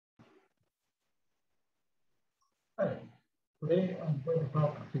Hi, today I'm going to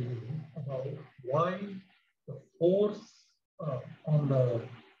talk to you about why the force on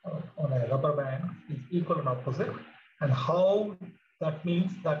a rubber band is equal and opposite, and how that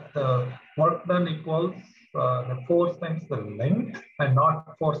means that the work done equals the force times the length and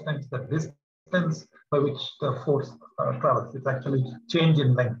not force times the distance by which the force travels. It's actually change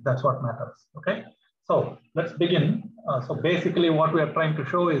in length. That's what matters. Okay. So let's begin. So basically, what we are trying to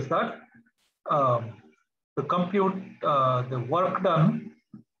show is that. To compute the work done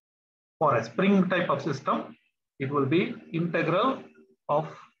for a spring type of system, it will be integral of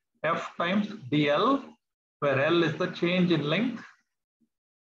F times dl, where L is the change in length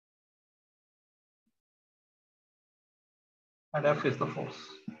and F is the force,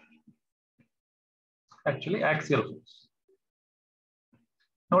 actually axial force.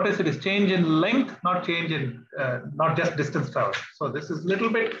 Notice it is change in length, not change in, not just distance traveled. So this is a little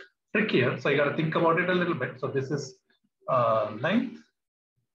bit trickier. So you got to think about it a little bit. So this is length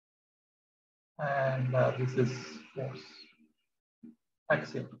and this is force,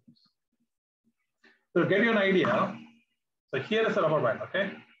 axial force. So to get you an idea, so here is a rubber band,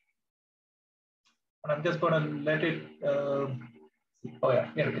 okay? And I'm just going to let it, oh yeah,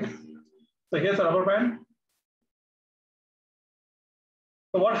 here it is. So here's a rubber band.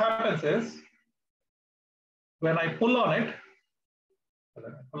 So what happens is, when I pull on it,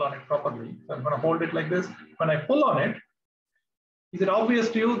 properly, so I'm going to hold it like this. When I pull on it, is it obvious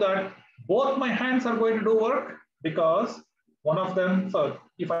to you that both my hands are going to do work? Because one of them, so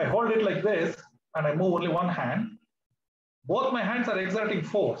if I hold it like this and I move only one hand, both my hands are exerting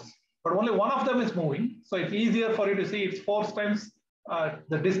force, but only one of them is moving. So it's easier for you to see it's force times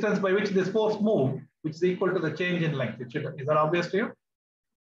the distance by which this force moved, which is equal to the change in length. Is that obvious to you?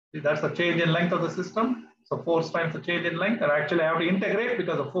 See, that's the change in length of the system. So force times the change in length, and actually I have to integrate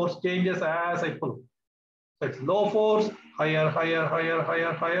because the force changes as I pull. So it's low force, higher, higher, higher,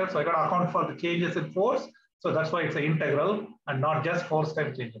 higher, higher. So I got to account for the changes in force. So that's why it's an integral and not just force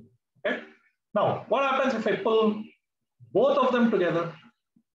times change in length. Okay. Now, what happens if I pull both of them together?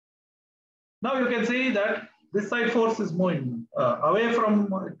 Now you can see that this side force is moving away from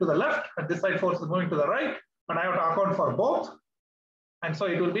to the left, and this side force is moving to the right, and I have to account for both. And so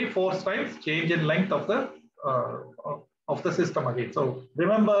it will be force times change in length of the system again. So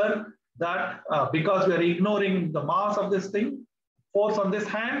remember that because we are ignoring the mass of this thing, force on this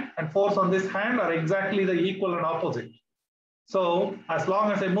hand and force on this hand are exactly the equal and opposite. So as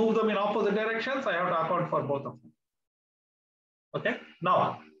long as I move them in opposite directions, I have to account for both of them. Okay.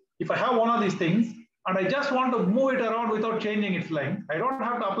 Now, if I have one of these things and I just want to move it around without changing its length, I don't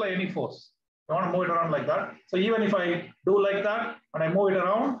have to apply any force. I want to move it around like that. So even if I do like that and I move it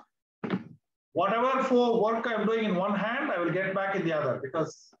around, whatever for work I'm doing in one hand, I will get back in the other,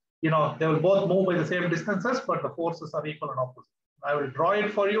 because they will both move by the same distances, but the forces are equal and opposite. I will draw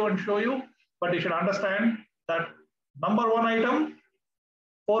it for you and show you, but you should understand that number one item,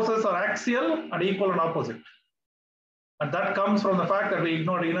 forces are axial and equal and opposite. And that comes from the fact that we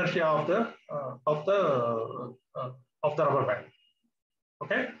ignored inertia of the rubber band.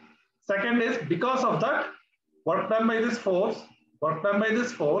 Okay. Second is, because of that, work done by this force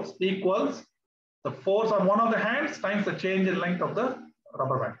equals the force on one of the hands times the change in length of the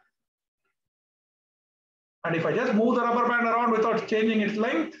rubber band. And if I just move the rubber band around without changing its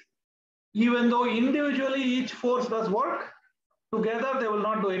length, even though individually each force does work, together they will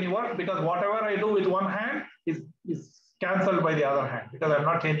not do any work, because whatever I do with one hand is cancelled by the other hand, because I'm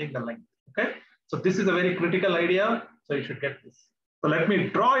not changing the length. Okay. So this is a very critical idea. So you should get this. So let me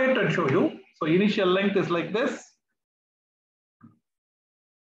draw it and show you. So initial length is like this.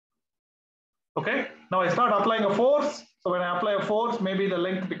 Okay. Now I start applying a force. So when I apply a force, maybe the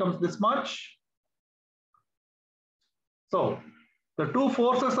length becomes this much. So the two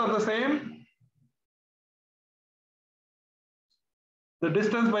forces are the same. The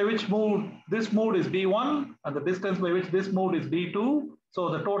distance by which this moved is d1, and the distance by which this moved is d2. So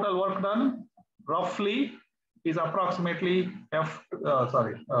the total work done roughly is approximately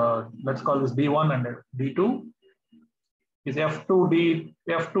let's call this d1 and d2 is f2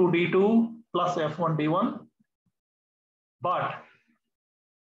 d2 plus f1 d1, but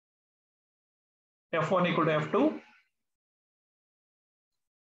f1 equal to f2.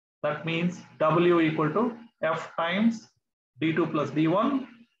 That means w equal to f times d2 plus d1.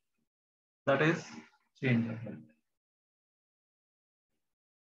 That is change in length.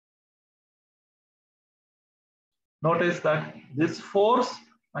 Notice that this force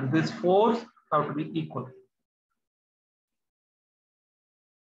and this force have to be equal.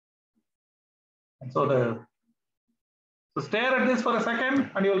 And so So stare at this for a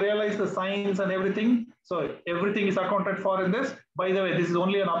second and you'll realize the signs and everything. So everything is accounted for in this. By the way, this is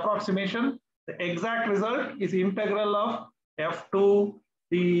only an approximation. The exact result is integral of f2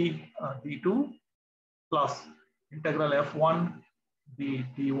 d2 plus integral f1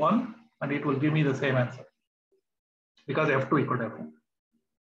 d1, and it will give me the same answer because f2 equal to f1.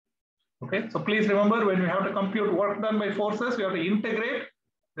 Okay, so please remember, when we have to compute work done by forces, we have to integrate.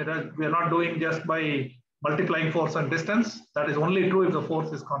 We are not doing just by multiplying force and distance. That is only true if the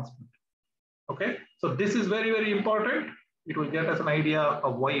force is constant. Okay, so this is very, very important. It will get us an idea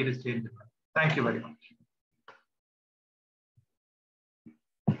of why it is changing. Thank you very much.